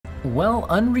Well,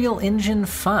 Unreal Engine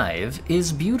 5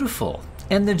 is beautiful,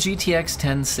 and the GTX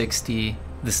 1060,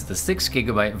 this is the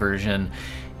 6GB version,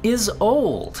 is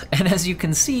old. And as you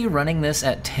can see, running this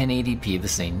at 1080p,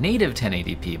 this is a native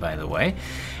 1080p by the way,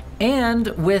 and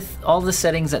with all the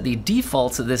settings that the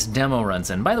defaults that this demo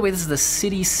runs in. By the way, this is the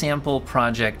City Sample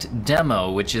Project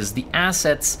demo, which is the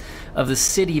assets of the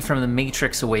city from the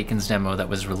Matrix Awakens demo that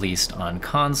was released on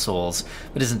consoles,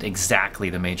 but isn't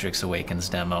exactly the Matrix Awakens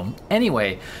demo.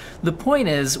 Anyway, the point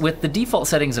is, with the default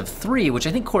settings of 3, which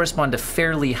I think correspond to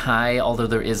fairly high, although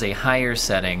there is a higher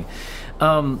setting,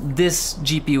 this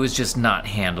GPU is just not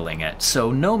handling it.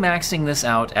 So no maxing this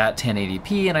out at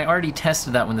 1080p, and I already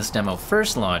tested that when this demo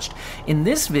first launched. In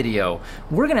this video,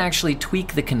 we're gonna actually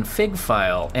tweak the config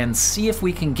file and see if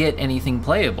we can get anything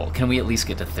playable. Can we at least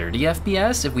get to 30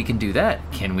 FPS? If we can do that,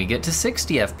 can we get to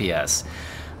 60 FPS?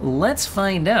 Let's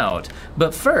find out,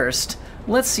 but first,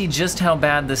 let's see just how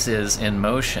bad this is in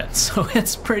motion. So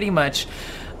it's pretty much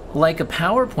like a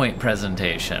PowerPoint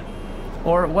presentation.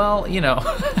 Or, well, you know,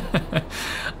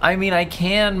 I mean, I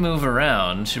can move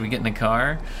around. Should we get in a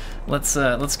car? Let's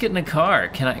get in a car.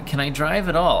 Can I drive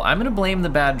at all? I'm gonna blame the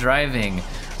bad driving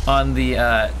on the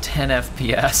 10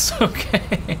 FPS.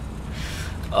 Okay.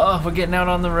 Oh, we're getting out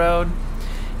on the road.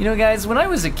 You know, guys, when I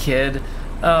was a kid,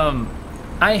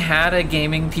 I had a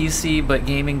gaming PC, but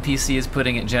gaming PC is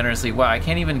putting it generously. Wow, I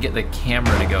can't even get the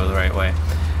camera to go the right way.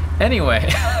 Anyway.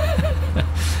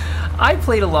 I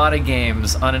played a lot of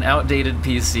games on an outdated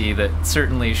PC that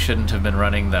certainly shouldn't have been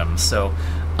running them, so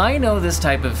I know this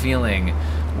type of feeling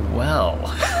well.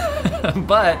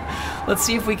 But let's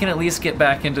see if we can at least get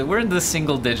back into, we're in the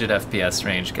single-digit FPS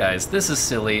range, guys. This is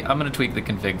silly. I'm gonna tweak the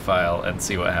config file and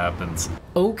see what happens.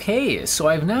 Okay, so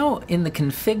I've now, in the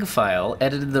config file,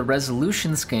 edited the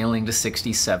resolution scaling to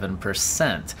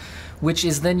 67%. Which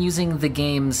is then using the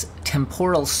game's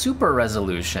temporal super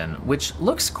resolution, which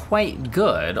looks quite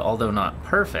good, although not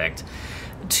perfect,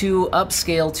 to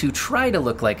upscale to try to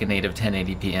look like a native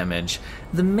 1080p image.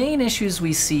 The main issues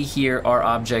we see here are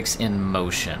objects in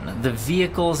motion. The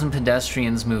vehicles and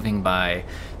pedestrians moving by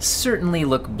certainly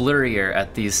look blurrier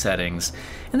at these settings,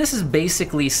 and this is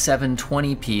basically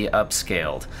 720p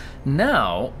upscaled.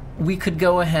 Now, we could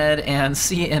go ahead and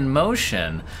see in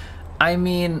motion, I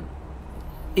mean,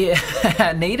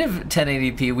 at native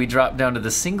 1080p, we drop down to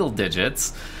the single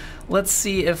digits. Let's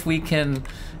see if we can,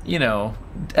 you know,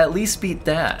 at least beat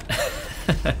that.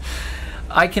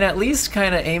 I can at least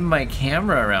kind of aim my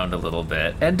camera around a little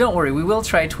bit. And don't worry, we will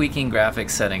try tweaking graphics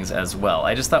settings as well.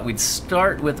 I just thought we'd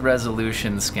start with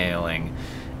resolution scaling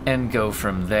and go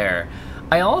from there.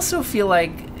 I also feel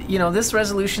like, you know, this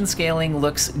resolution scaling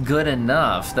looks good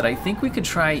enough that I think we could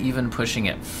try even pushing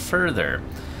it further.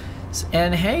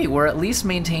 And hey, we're at least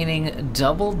maintaining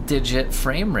double-digit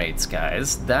frame rates,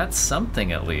 guys. That's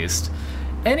something at least.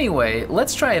 Anyway,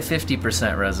 let's try a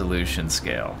 50% resolution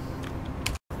scale.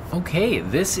 Okay,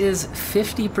 this is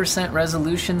 50%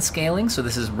 resolution scaling, so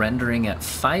this is rendering at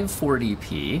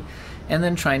 540p, and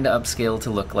then trying to upscale to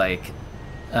look like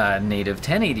native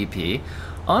 1080p.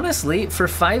 Honestly, for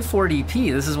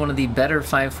 540p, this is one of the better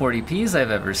 540ps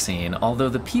I've ever seen, although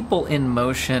the people in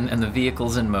motion and the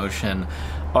vehicles in motion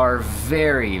are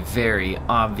very, very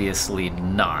obviously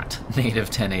not native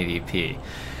 1080p.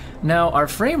 Now, our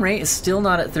frame rate is still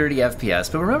not at 30 FPS,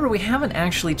 but remember, we haven't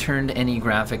actually turned any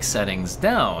graphics settings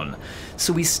down,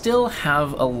 so we still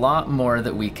have a lot more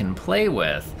that we can play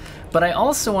with. But I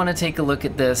also want to take a look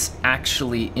at this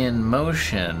actually in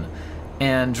motion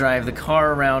and drive the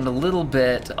car around a little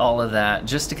bit, all of that,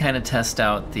 just to kind of test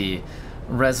out the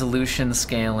resolution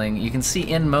scaling. You can see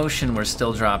in motion we're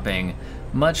still dropping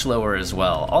much lower as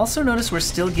well. Also notice we're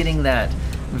still getting that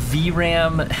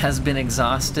VRAM has been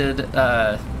exhausted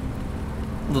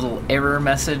little error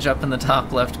message up in the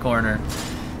top left corner.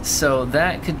 So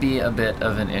that could be a bit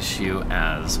of an issue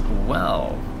as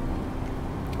well.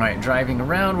 Alright, driving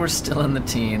around, we're still in the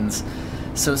teens.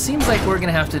 So it seems like we're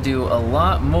gonna have to do a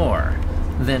lot more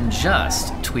than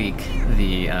just tweak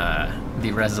the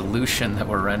resolution that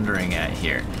we're rendering at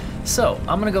here. So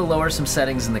I'm gonna go lower some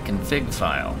settings in the config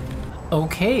file.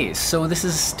 Okay, so this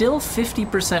is still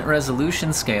 50%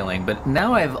 resolution scaling, but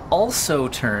now I've also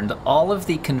turned all of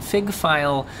the config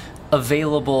file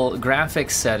available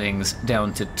graphics settings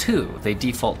down to 2. They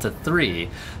default to 3.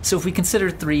 So if we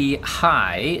consider 3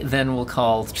 high, then we'll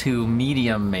call 2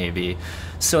 medium maybe.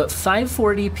 So at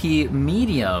 540p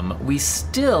medium, we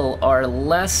still are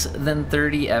less than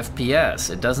 30 FPS.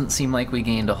 It doesn't seem like we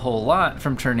gained a whole lot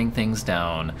from turning things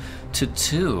down to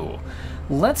 2.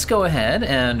 Let's go ahead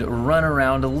and run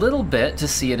around a little bit to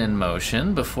see it in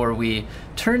motion before we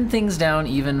turn things down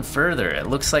even further. It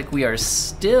looks like we are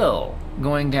still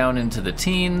going down into the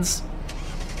teens.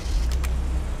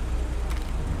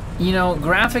 You know,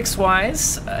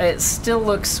 graphics-wise, it still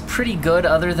looks pretty good,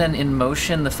 other than in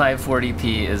motion. The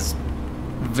 540p is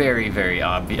very, very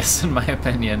obvious, in my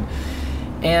opinion.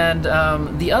 And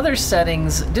the other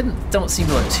settings don't seem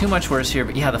to look too much worse here,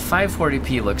 but yeah, the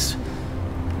 540p looks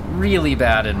really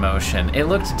bad in motion. It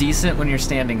looked decent when you're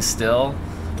standing still,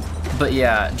 but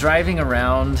yeah, driving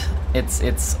around,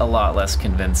 it's a lot less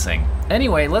convincing.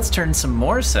 Anyway, let's turn some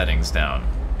more settings down.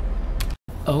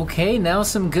 Okay, now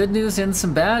some good news and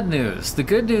some bad news. The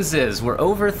good news is we're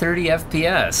over 30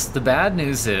 FPS. The bad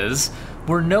news is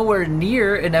we're nowhere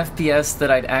near an FPS that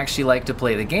I'd actually like to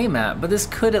play the game at, but this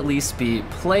could at least be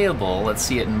playable. Let's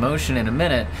see it in motion in a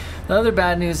minute. The other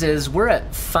bad news is we're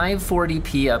at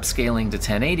 540p upscaling to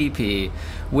 1080p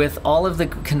with all of the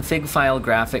config file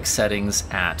graphics settings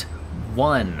at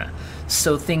 1.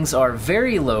 So things are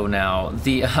very low now.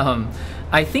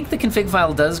 I think the config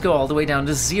file does go all the way down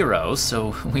to 0,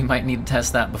 so we might need to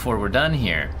test that before we're done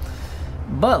here.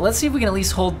 But let's see if we can at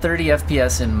least hold 30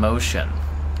 FPS in motion.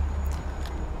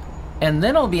 And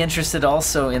then I'll be interested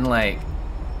also in, like,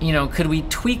 you know, could we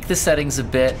tweak the settings a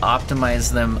bit,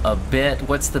 optimize them a bit?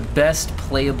 What's the best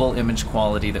playable image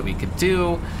quality that we could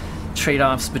do?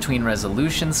 Trade-offs between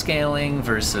resolution scaling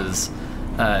versus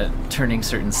turning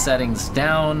certain settings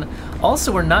down.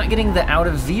 Also, we're not getting the out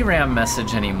of VRAM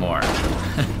message anymore.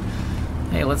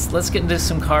 Hey, let's get into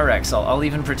some car wrecks. I'll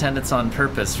even pretend it's on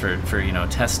purpose for you know,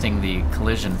 testing the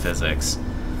collision physics.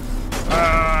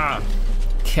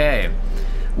 Okay.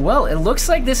 Well, it looks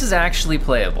like this is actually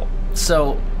playable.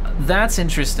 So that's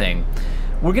interesting.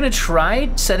 We're gonna try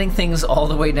setting things all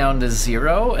the way down to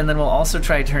 0, and then we'll also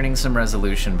try turning some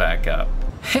resolution back up.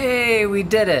 Hey, we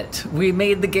did it! We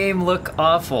made the game look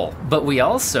awful, but we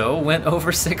also went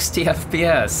over 60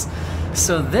 FPS.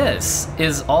 So this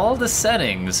is all the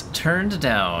settings turned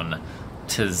down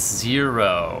to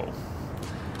 0.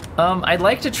 I'd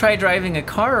like to try driving a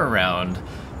car around,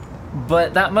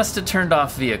 but that must have turned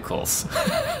off vehicles.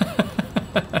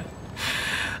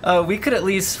 We could at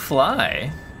least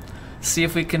fly. See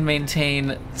if we can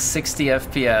maintain 60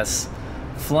 FPS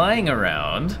flying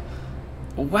around.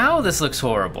 Wow, this looks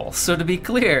horrible. So to be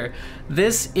clear,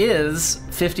 this is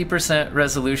 50%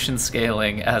 resolution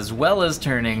scaling as well as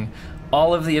turning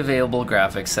all of the available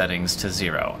graphics settings to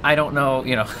 0. I don't know,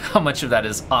 you know, how much of that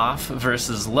is off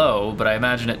versus low, but I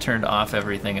imagine it turned off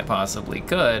everything it possibly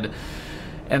could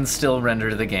and still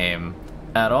render the game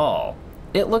at all.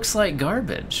 It looks like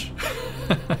garbage.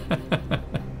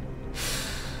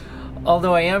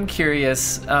 Although I am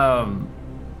curious,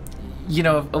 you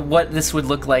know, what this would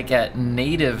look like at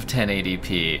native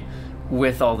 1080p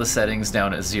with all the settings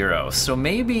down at 0. So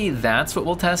maybe that's what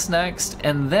we'll test next,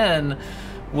 and then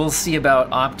we'll see about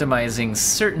optimizing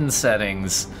certain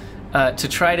settings to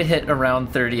try to hit around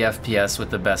 30 FPS with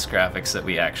the best graphics that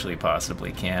we actually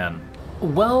possibly can.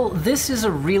 Well, this is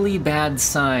a really bad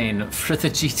sign for the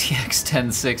GTX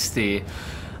 1060.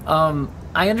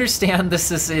 I understand this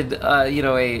is you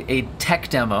know, a tech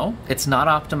demo. It's not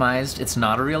optimized, it's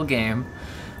not a real game,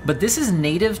 but this is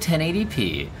native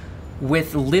 1080p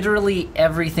with literally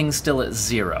everything still at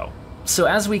 0. So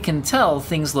as we can tell,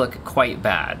 things look quite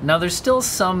bad. Now there's still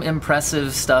some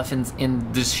impressive stuff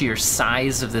in the sheer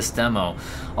size of this demo.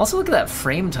 Also look at that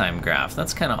frame time graph,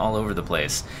 that's kind of all over the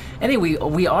place. Anyway,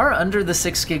 we are under the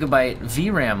 6GB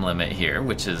VRAM limit here,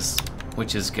 which is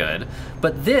good.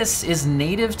 But this is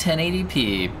native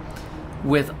 1080p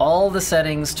with all the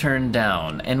settings turned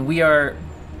down, and we are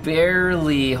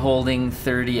barely holding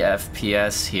 30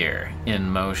 FPS here in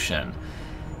motion.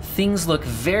 Things look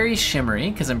very shimmery,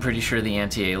 because I'm pretty sure the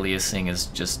anti-aliasing is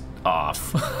just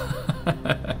off.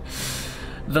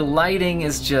 The lighting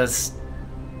is just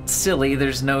silly,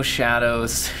 there's no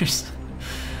shadows.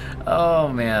 Oh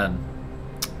man.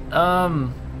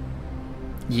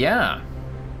 Yeah.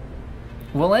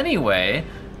 Well, anyway,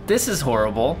 this is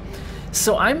horrible.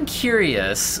 So I'm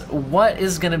curious, what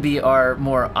is going to be our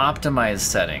more optimized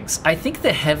settings? I think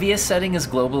the heaviest setting is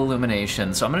Global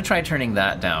Illumination, so I'm going to try turning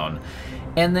that down.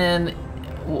 And then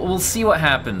we'll see what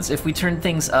happens if we turn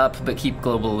things up but keep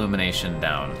Global Illumination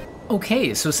down.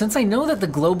 Okay, so since I know that the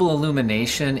Global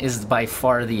Illumination is by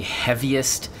far the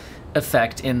heaviest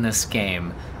effect in this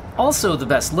game, also the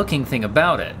best looking thing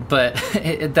about it, but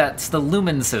that's the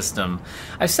lumen system.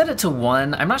 I've set it to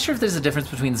 1. I'm not sure if there's a difference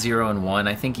between 0 and 1.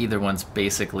 I think either one's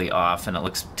basically off and it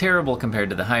looks terrible compared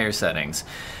to the higher settings.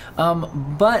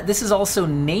 But this is also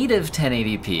native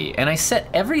 1080p, and I set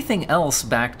everything else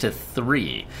back to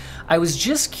 3. I was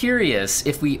just curious,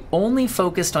 if we only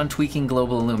focused on tweaking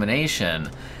Global Illumination,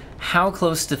 how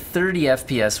close to 30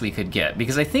 FPS we could get,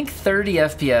 because I think 30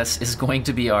 FPS is going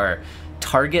to be our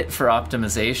target for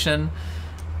optimization,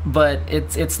 but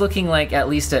it's looking like, at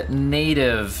least at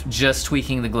native, just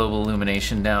tweaking the global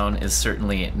illumination down is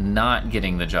certainly not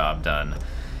getting the job done.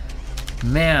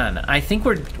 Man, I think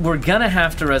we're gonna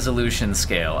have to resolution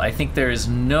scale. I think there is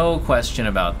no question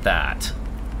about that.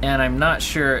 And I'm not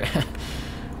sure...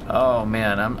 Oh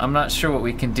man, I'm not sure what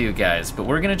we can do, guys, but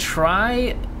we're gonna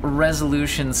try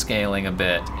resolution scaling a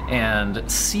bit and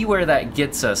see where that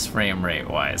gets us frame rate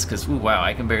wise, because wow,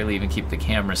 I can barely even keep the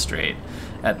camera straight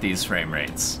at these frame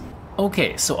rates.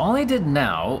 Okay, so all I did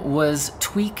now was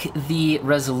tweak the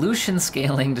resolution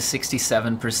scaling to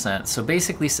 67%, so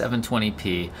basically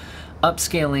 720p,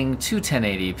 upscaling to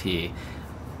 1080p.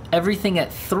 Everything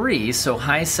at 3, so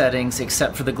high settings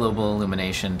except for the global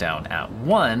illumination down at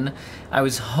 1. I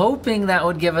was hoping that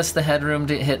would give us the headroom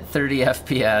to hit 30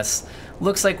 FPS.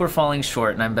 Looks like we're falling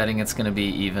short, and I'm betting it's going to be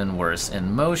even worse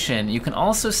in motion. You can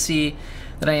also see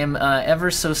that I am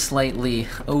ever so slightly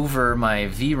over my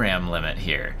VRAM limit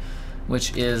here,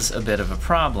 which is a bit of a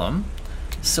problem.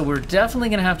 So we're definitely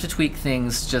going to have to tweak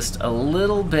things just a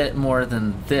little bit more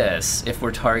than this if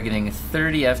we're targeting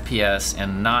 30 FPS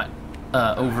and not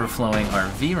overflowing our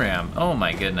VRAM. Oh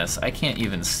my goodness, I can't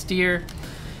even steer,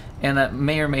 and that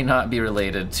may or may not be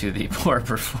related to the poor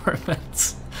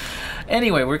performance.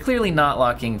 Anyway, we're clearly not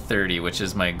locking 30, which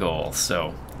is my goal,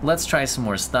 so let's try some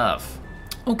more stuff.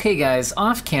 Okay guys,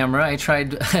 off camera I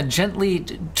tried gently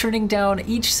turning down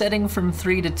each setting from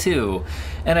 3 to 2,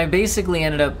 and I basically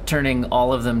ended up turning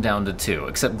all of them down to 2,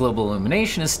 except global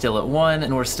illumination is still at 1,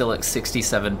 and we're still at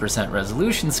 67%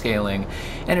 resolution scaling,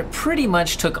 and it pretty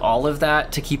much took all of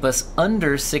that to keep us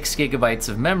under 6 gigabytes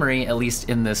of memory, at least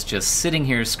in this just sitting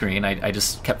here screen. I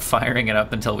just kept firing it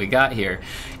up until we got here,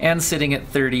 and sitting at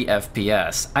 30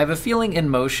 FPS. I have a feeling in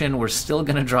motion we're still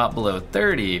gonna drop below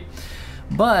 30,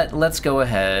 but let's go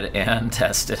ahead and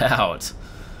test it out.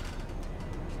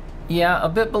 Yeah, a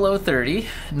bit below 30,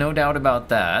 no doubt about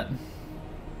that.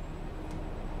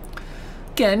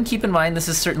 Again, keep in mind this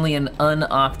is certainly an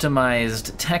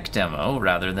unoptimized tech demo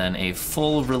rather than a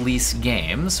full release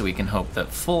game, so we can hope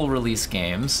that full release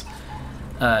games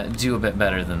do a bit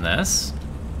better than this.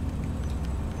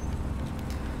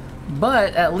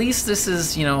 But at least this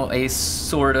is, you know, a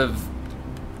sort of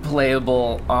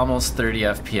playable, almost 30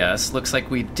 FPS. Looks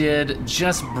like we did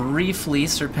just briefly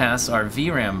surpass our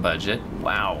VRAM budget.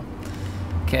 Wow.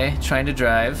 Okay, trying to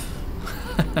drive.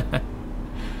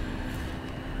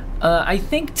 I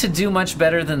think to do much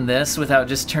better than this without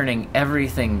just turning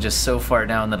everything just so far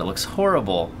down that it looks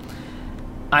horrible,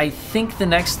 I think the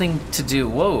next thing to do...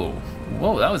 Whoa,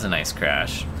 that was a nice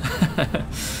crash.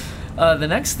 The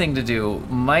next thing to do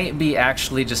might be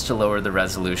actually just to lower the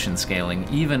resolution scaling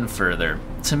even further.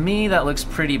 To me, that looks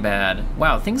pretty bad.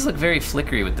 Wow, things look very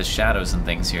flickery with the shadows and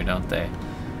things here, don't they?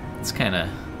 It's kind of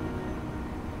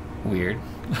weird.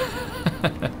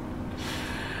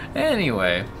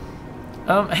 Anyway,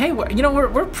 hey, you know,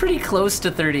 we're pretty close to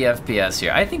 30 FPS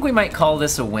here. I think we might call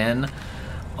this a win,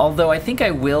 although I think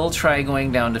I will try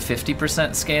going down to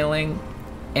 50% scaling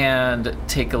and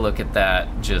take a look at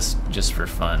that just for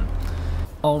fun.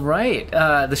 All right,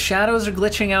 the shadows are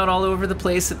glitching out all over the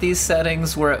place at these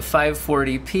settings. We're at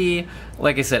 540p.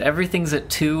 Like I said, everything's at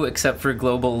 2 except for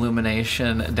global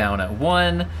illumination down at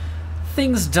 1.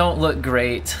 Things don't look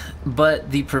great, but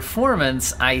the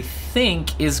performance, I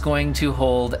think, is going to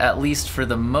hold, at least for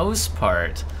the most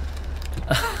part,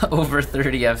 over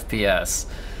 30 FPS.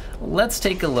 Let's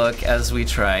take a look as we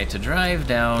try to drive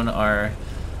down our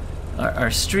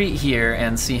street here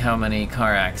and see how many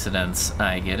car accidents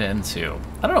I get into.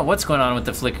 I don't know what's going on with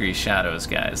the flickery shadows,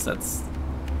 guys.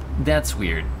 That's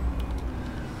weird.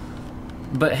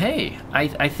 But hey,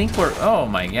 I think we're, oh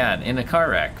my god, in a car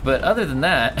wreck. But other than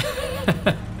that,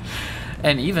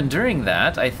 and even during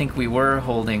that, I think we were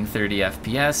holding 30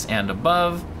 FPS and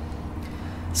above.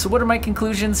 So what are my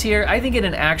conclusions here? I think in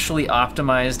an actually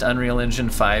optimized Unreal Engine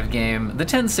 5 game, the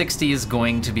 1060 is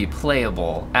going to be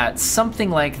playable at something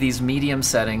like these medium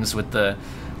settings with the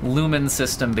lumen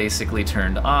system basically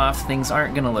turned off. Things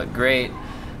aren't going to look great,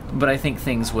 but I think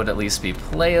things would at least be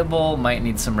playable, might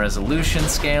need some resolution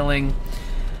scaling.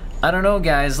 I don't know,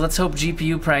 guys. Let's hope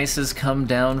GPU prices come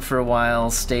down for a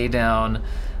while, stay down.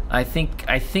 I think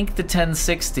the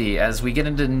 1060, as we get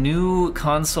into new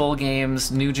console games,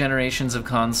 new generations of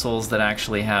consoles that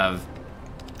actually have,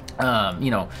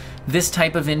 you know, this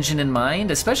type of engine in mind,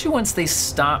 especially once they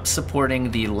stop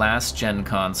supporting the last gen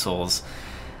consoles,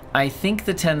 I think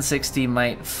the 1060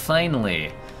 might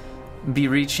finally be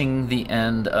reaching the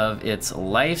end of its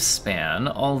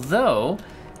lifespan, although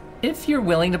If you're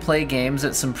willing to play games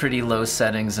at some pretty low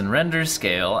settings and render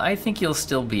scale, I think you'll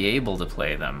still be able to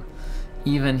play them,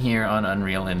 even here on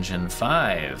Unreal Engine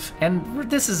 5. And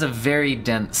this is a very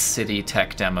dense city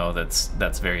tech demo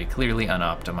that's very clearly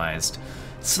unoptimized.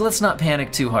 So let's not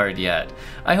panic too hard yet.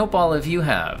 I hope all of you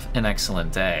have an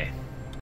excellent day.